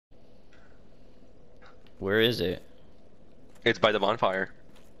Where is it? It's by the bonfire.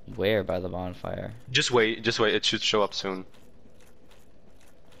 Where by the bonfire? Just wait, just wait. It should show up soon.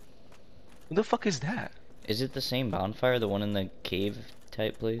 Who the fuck is that? Is it the same bonfire, the one in the cave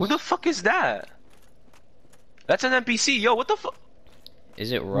type Who place? the fuck is that? That's an NPC. Yo, what the fuck?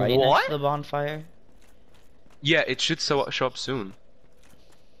 Is it right next What? to the bonfire? Yeah, it should show up soon.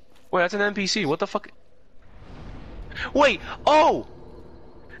 Wait, that's an NPC. What the fuck? Wait. Oh,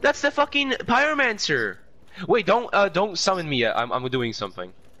 that's the fucking pyromancer. Wait, don't summon me yet. I'm doing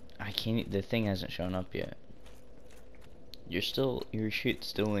something. I can't. The thing hasn't shown up yet. Your shit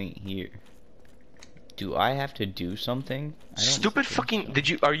still ain't here. Do I have to do something? I don't Stupid think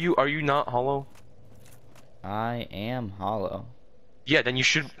fucking. so. Are you not hollow? I am hollow. Yeah, then you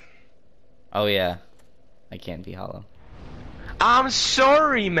should. Oh yeah, I can't be hollow. I'm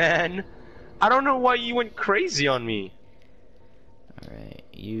sorry, man. I don't know why you went crazy on me. Alright,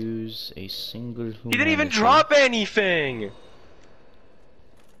 use a single humanity. He didn't even drop anything.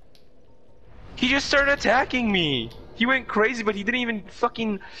 He just started attacking me. He went crazy, but he didn't even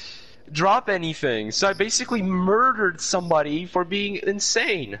fucking drop anything. So I basically murdered somebody for being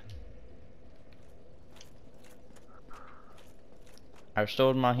insane. I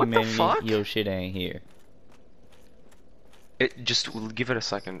restored my What the humanity. fuck? Yo, shit ain't here. Just give it a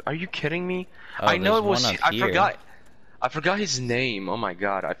second. Are you kidding me? Oh, I know it there's was. one up here. I forgot his name. Oh my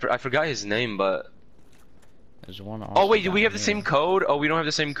god, I forgot his name. But There's one. oh wait, do also we down have the same here. code? Oh, we don't have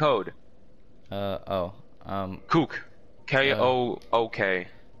the same code. Kook. K-O-O-K.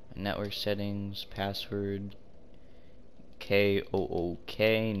 Network settings, password,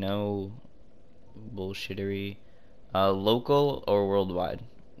 K-O-O-K, no bullshittery. Local or worldwide?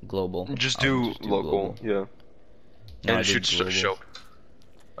 Global. Just I'll do just do local. global. Yeah. No, And I it should did global. show.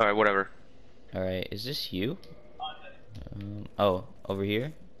 Alright, whatever. Alright, is this you? Oh, over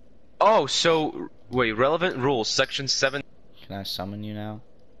here? Oh, so wait, relevant rules, section 7. Can I summon you now?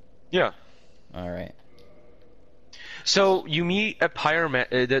 Yeah. Alright. So you meet a pyroman.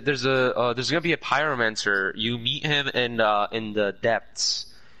 There's gonna be a pyromancer. You meet him in the depths.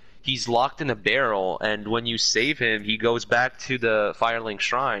 He's locked in a barrel, and when you save him, he goes back to the Firelink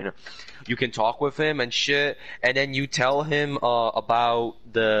Shrine. You can talk with him and shit, and then you tell him about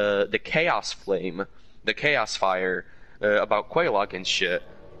the Chaos Flame, the Chaos Fire, about Quelaag and shit.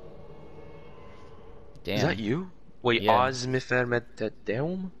 Damn. Is that you? Wait, Yeah.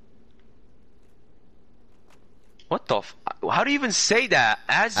 Osmifermetedeum? What the how do you even say that?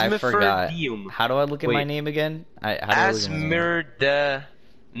 I forgot. Asmiferdium. How do I look at my Wait. name again? How do I look at my name?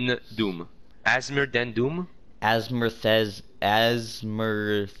 Asmerdendum. Asmerdendum?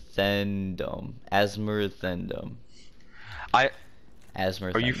 Asmerthendum. Are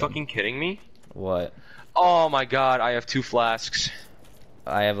Asmerthendum. you fucking kidding me? What? Oh my god, I have 2 flasks.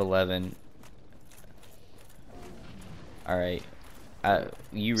 I have 11. Alright.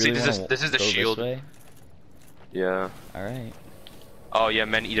 You See, really want to this is the go shield. this way? Yeah. Alright. Oh yeah,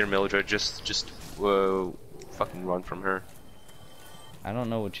 Man-Eater Mildred, just fucking run from her. I don't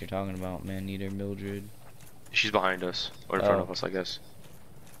know what you're talking about, Man-Eater Mildred. She's behind us, or in front Oh. of us, I guess.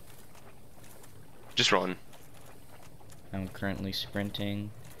 Just run. I'm currently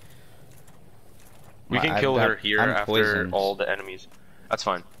sprinting. We can kill her here I'm after poisoned. all the enemies. That's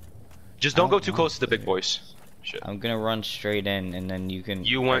fine. Just don't go too close to the big boys. Shit. I'm gonna run straight in, and then you can...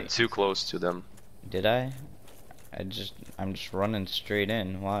 You went too close to them. Did I? I'm just running straight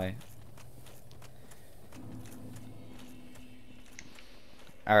in. Why?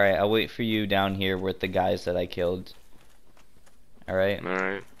 Alright, I'll wait for you down here with the guys that I killed. Alright?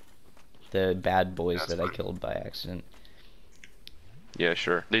 Alright. The bad boys That's that I fine. killed by accident. Yeah,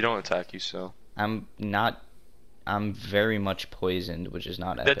 sure. They don't attack you, so. I'm very much poisoned, which is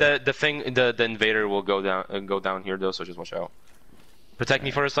not epic. The invader will go down here though, so just watch out. Protect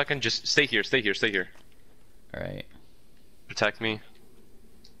me for a second. Just stay here. Alright. Protect me.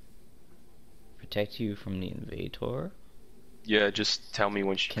 Protect you from the invader? Yeah, just tell me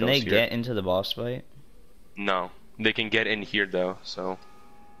when she Can goes they here. get into the boss fight? No, they can get in here though. So.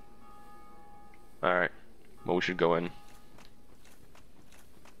 All right. Well, we should go in.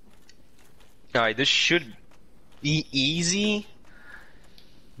 All right. This should be easy,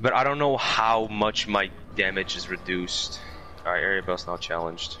 but I don't know how much my damage is reduced. All right, area boss now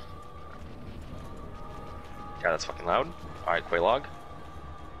challenged. Yeah, that's fucking loud. All right, Quelaag.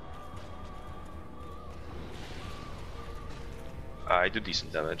 I do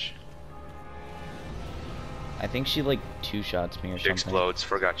decent damage. I think she like two-shots me or She something. explodes.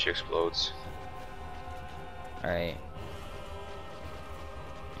 Forgot she explodes. Alright.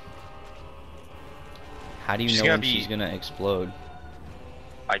 How do you She's know gonna when be- she's gonna explode?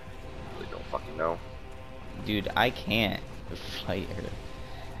 I really don't fucking know. Dude, I can't fight her.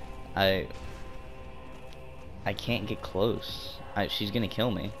 I can't get close. She's gonna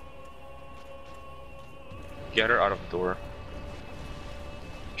kill me. Get her out of the door.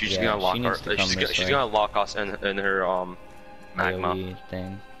 She's just gonna lock her. She's gonna lock us in her magma AoE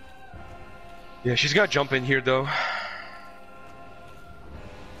thing. Yeah, she's gotta jump in here though.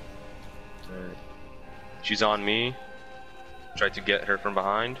 She's on me. Tried to get her from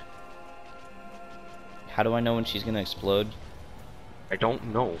behind. How do I know when she's gonna explode? I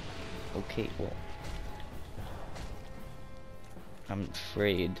don't know. Okay, well, I'm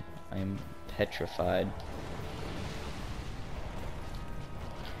afraid. I'm petrified.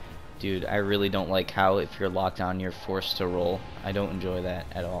 Dude, I really don't like how if you're locked on, you're forced to roll. I don't enjoy that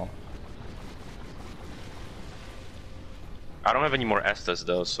at all. I don't have any more Estas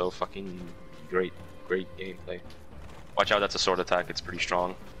though, so fucking great gameplay. Watch out, that's a sword attack. It's pretty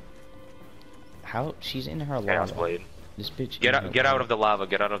strong. How? She's in her Chaos lava. blade. This bitch. Get out of the lava.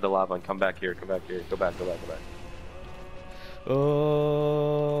 Get out of the lava and come back here. Come back here. Go back.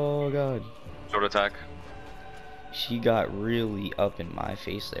 Oh god. Sword attack. She got really up in my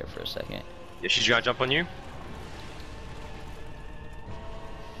face there for a second. Yeah, she's gonna jump on you.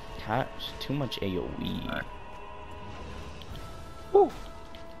 Too much AoE. Right. Woo.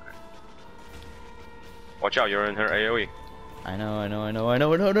 Watch out, you're in her AoE. I know.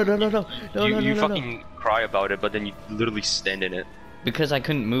 No, you fucking cry about it, but then you literally stand in it. Because I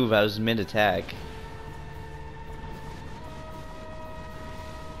couldn't move, I was mid-attack.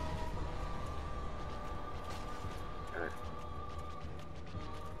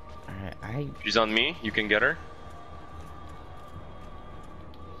 Alright, She's on me, you can get her.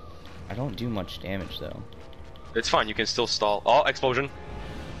 I don't do much damage though. It's fine, you can still stall. Oh, explosion.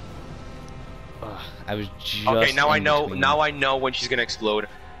 Ugh, I was just okay, now I know. between. Now I know when she's gonna explode.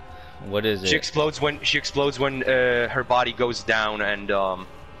 What is it? She explodes when her body goes down and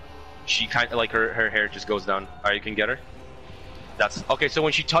she kind of like her hair just goes down. Alright, you can get her. That's okay. So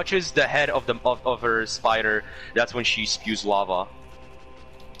when she touches the head of her spider, that's when she spews lava.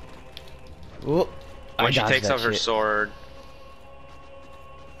 Ooh, When she takes out her sword.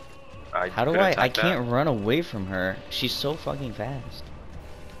 How do I can't run away from her. She's so fucking fast.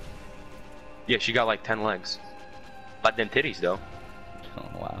 Yeah, she got like 10 legs. But then titties though. Oh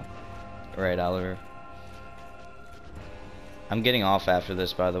wow. Right, Oliver. I'm getting off after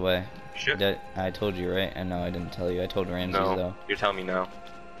this, by the way. Shit. I told you, right? And no, I didn't tell you. I told Ramses though. You're telling me now.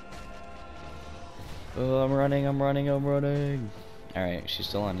 Oh, I'm running. Alright, she's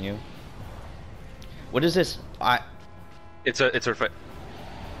still on you. What is this? It's her foot.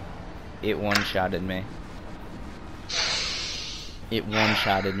 It one-shotted me. It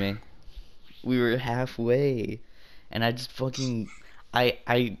one-shotted me. We were halfway, and I just fucking,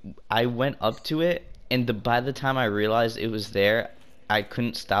 I went up to it, and by the time I realized it was there, I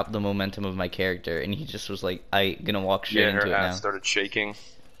couldn't stop the momentum of my character, and he just was like, gonna walk straight into it now. Yeah, her ass started shaking.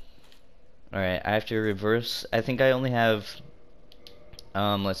 Alright, I have to reverse. I think I only have,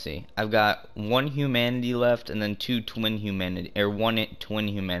 let's see. I've got 1 humanity left, and then 2 twin humanity, or 1 twin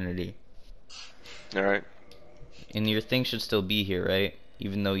humanity. Alright. And your thing should still be here, right?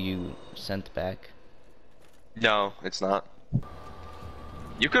 Even though you sent back. No, it's not.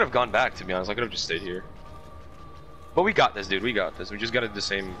 You could have gone back, to be honest. I could have just stayed here. But we got this, dude. We got this. We just got to do the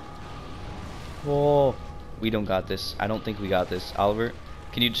same. Oh, we don't got this. I don't think we got this. Oliver,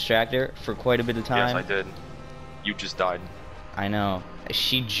 can you distract her for quite a bit of time? Yes, I did. You just died. I know.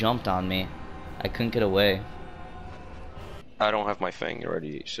 She jumped on me. I couldn't get away. I don't have my thing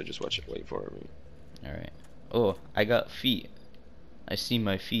already, so just wait for me. Alright. Oh, I got feet. I see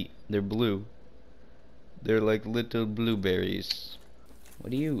my feet. They're blue. They're like little blueberries.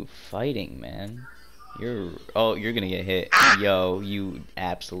 What are you fighting, man? Oh, you're gonna get hit. Yo, you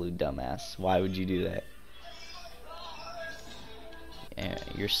absolute dumbass. Why would you do that? Yeah,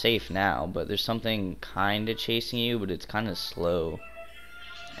 you're safe now, but there's something kinda chasing you, but it's kinda slow.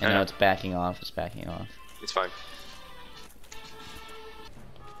 And now it's backing off. It's backing off. It's fine.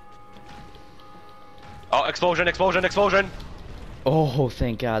 Oh, explosion! Oh,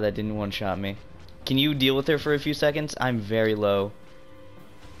 thank God that didn't one-shot me. Can you deal with her for a few seconds? I'm very low.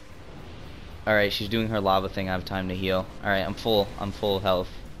 Alright, she's doing her lava thing. I have time to heal. Alright, I'm full health.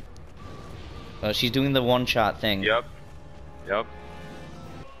 She's doing the one-shot thing. Yep.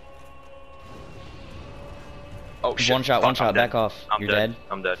 Oh shit. One shot, back off. You're dead?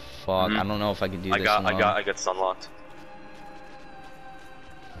 I'm dead. Fuck, I don't know if I can do this. I got sunlocked.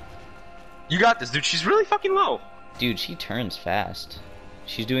 You got this, dude. She's really fucking low. Dude, she turns fast.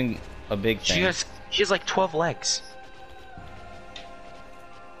 She's doing a big thing. She has like 12 legs.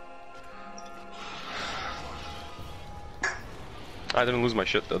 I didn't lose my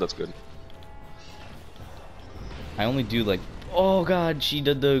shit though. That's good. I only do like, oh god, she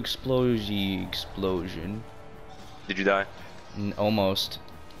did the explosion. Did you die? Almost.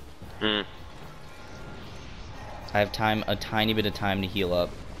 Hmm. I have a tiny bit of time to heal up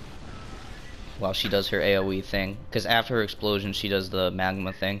while she does her AoE thing. Because after her explosion, she does the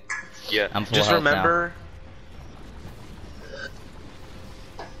magma thing. Yeah. I'm full Just health remember.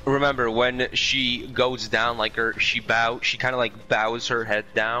 Remember when she goes down, like she kind of like bows her head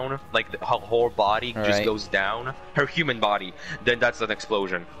down, like her whole body just goes down, her human body. Then that's an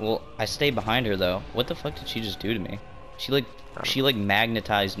explosion. Well, I stay behind her though. What the fuck did she just do to me? She like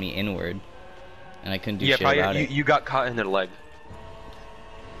magnetized me inward, and I couldn't do shit about it. You got caught in her leg.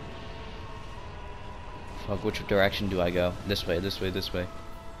 Fuck, which direction do I go? This way, this way, this way.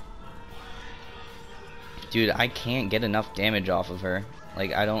 Dude, I can't get enough damage off of her.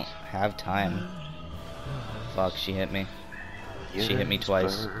 Like, I don't have time. Fuck, she hit me. She hit me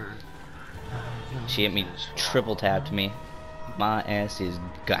twice. She hit me, triple tapped me. My ass is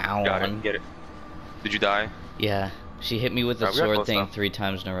gone. Got it, get it. Did you die? Yeah, she hit me with the sword thing 3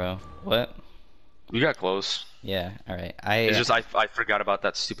 times in a row. What? You got close. Yeah, alright. It's just I forgot about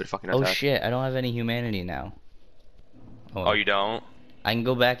that stupid fucking attack. Oh shit, I don't have any humanity now. Oh, you don't? I can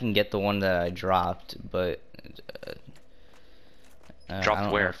go back and get the one that I dropped, but I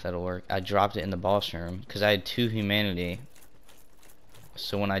don't know if that'll work. I dropped it in the boss room because I had 2 humanity.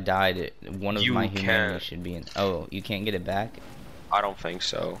 So when I died, one of my humanity should be in. Oh, you can't get it back? I don't think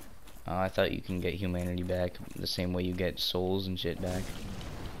so. Oh, I thought you can get humanity back the same way you get souls and shit back.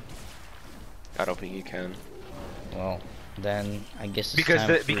 I don't think you can. Well, then I guess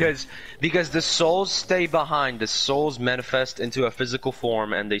it's because the souls stay behind. The souls manifest into a physical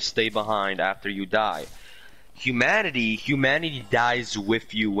form and they stay behind after you die. Humanity dies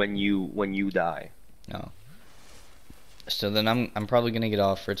with you when you die. No. So then I'm probably gonna get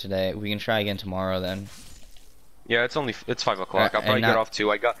off for today. We can try again tomorrow then. Yeah, it's 5 o'clock. I'll probably get off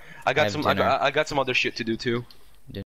too. I got some other shit to do too.